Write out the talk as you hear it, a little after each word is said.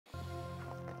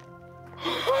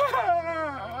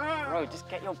Bro, just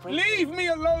get your breath. Leave me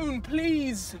alone,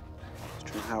 please. Just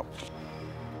trying to help.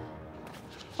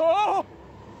 Oh!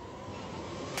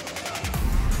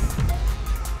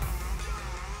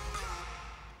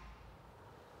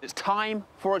 It's time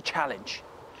for a challenge.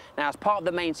 Now, as part of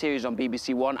the main series on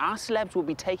BBC One, our celebs will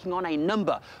be taking on a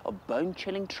number of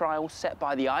bone-chilling trials set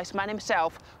by the Iceman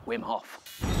himself, Wim Hof.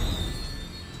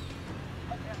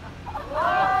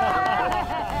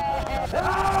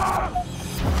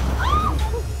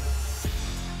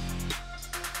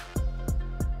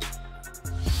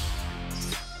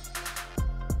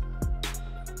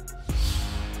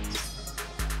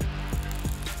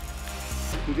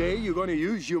 Today, you're going to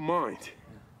use your mind.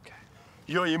 Okay.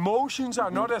 Your emotions are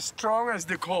not as strong as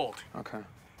the cold. Okay.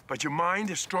 But your mind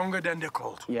is stronger than the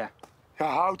cold. Yeah.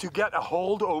 How to get a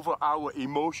hold over our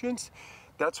emotions,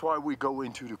 that's why we go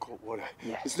into the cold water.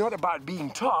 Yes. It's not about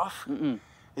being tough.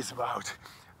 It's about,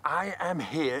 I am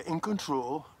here in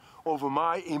control over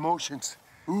my emotions.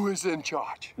 Who is in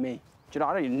charge? Me. Do you know,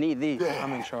 I don't even need these. Yeah.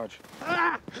 I'm in charge.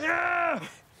 Yeah!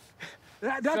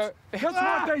 That's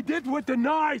what they did with the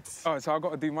knights. Oh, so I've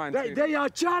got to do mine too. They are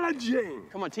challenging.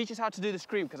 Come on, teach us how to do the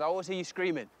scream, because I always hear you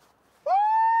screaming.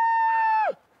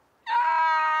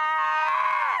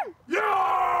 Yeah!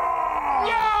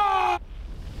 Yeah!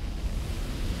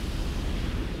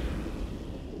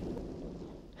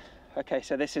 Okay,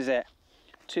 so this is it.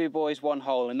 2 boys, 1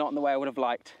 hole, and not in the way I would have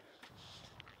liked.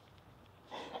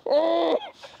 Oh!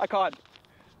 I can't.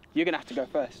 You're gonna have to go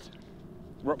first.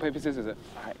 Rock, paper, scissors it.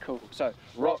 All right, cool. So,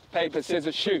 Rock, paper,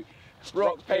 scissors, shoot.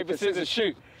 Rock, paper, scissors,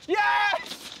 shoot.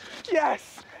 yes!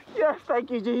 Yes! Yes,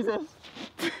 thank you, Jesus.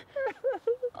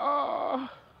 Oh.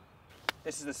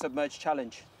 This is the submerged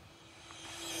challenge.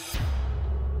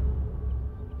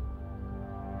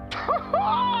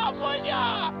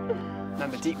 Munya!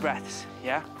 Remember, deep breaths,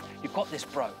 yeah? You've got this,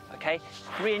 bro, okay?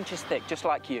 3 inches thick, just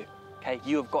like you, okay?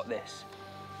 You have got this.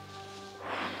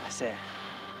 That's it.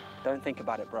 Don't think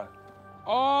about it, bro.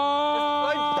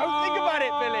 Oh! Don't think about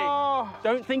it, Billy.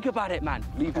 Don't think about it, man.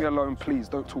 Leave me alone, please.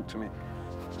 Don't talk to me.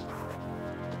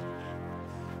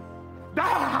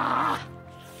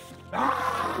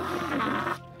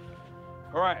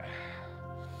 All right.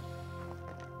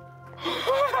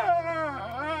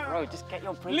 Bro, just get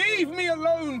your breath. Leave me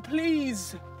alone,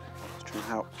 please. Just trying to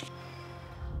help.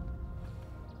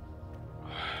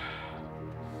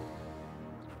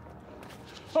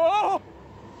 Oh!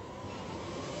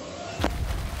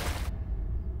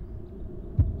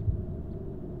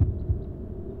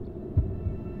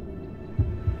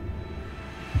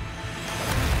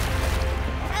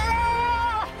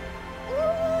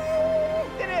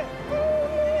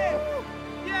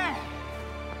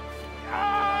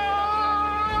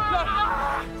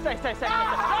 Stay.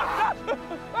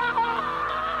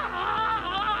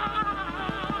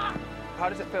 How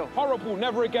does it feel? Horrible,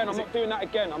 never again. I'm not doing that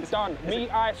again. I'm done. Me,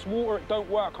 ice, water, it don't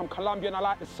work. I'm Colombian, I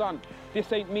like the sun.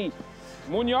 This ain't me.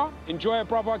 Munya, enjoy it,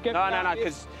 brother. Get No,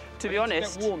 because to be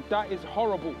honest... Get warm. That is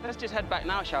horrible. Let's just head back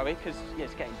now, shall we? Because, yeah,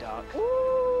 it's getting dark.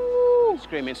 Ooh.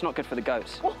 Screaming, it's not good for the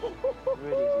goats.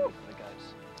 Really isn't good for the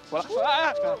goats. Well,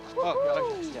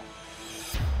 yeah.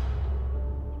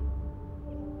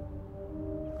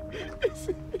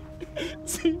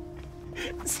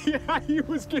 See how he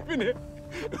was giving it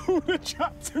all the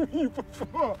chat to me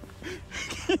before?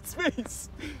 His face.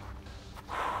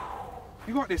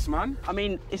 You got this, man. I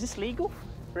mean, is this legal?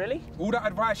 Really? All that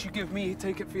advice you give me,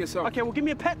 take it for yourself. Okay, well, give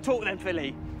me a pep talk then,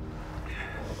 Philly.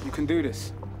 You can do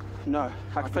this. No,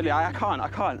 Philly, I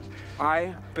can't.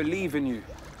 I believe in you.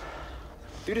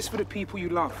 Do this for the people you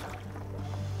love.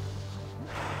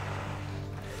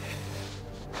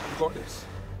 You got this.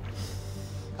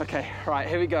 Okay, right,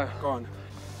 here we go. Go on.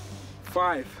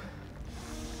 5,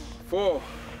 4,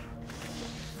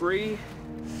 3,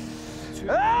 2.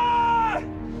 Ah!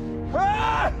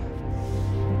 Ah!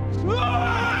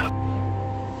 Ah!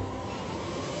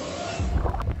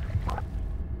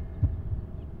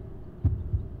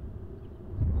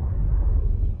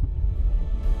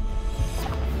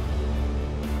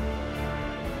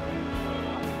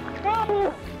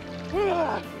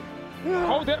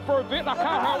 Hold it for a bit, I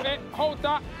can't hold it. Hold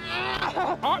that.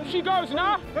 Up she goes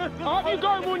now. Up you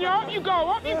go, Munya, up you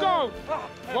go.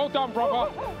 Well done,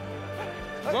 brother.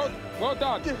 Well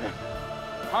done.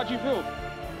 How do you feel?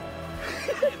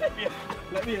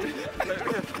 Let me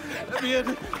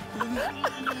in.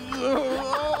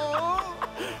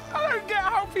 I don't get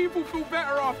how people feel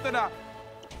better after that.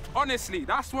 Honestly,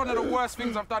 that's one of the worst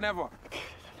things I've done ever.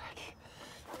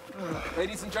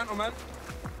 Ladies and gentlemen,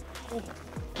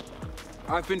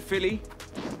 I've been Philly.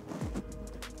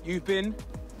 You've been?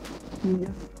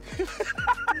 Munya.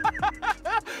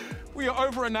 We are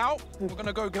over and out. We're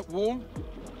gonna go get warm.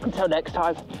 Until next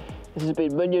time, this has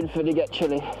been Munya and Finny Get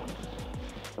Chilly.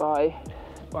 Bye.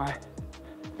 Bye.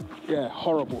 Yeah,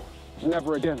 horrible.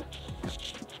 Never again.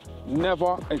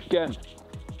 Never again.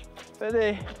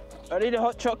 Finny, I need a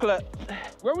hot chocolate.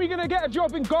 When are we gonna get a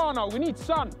job in Ghana? We need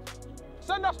sun.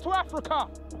 Send us to Africa.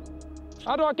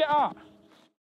 How do I get out?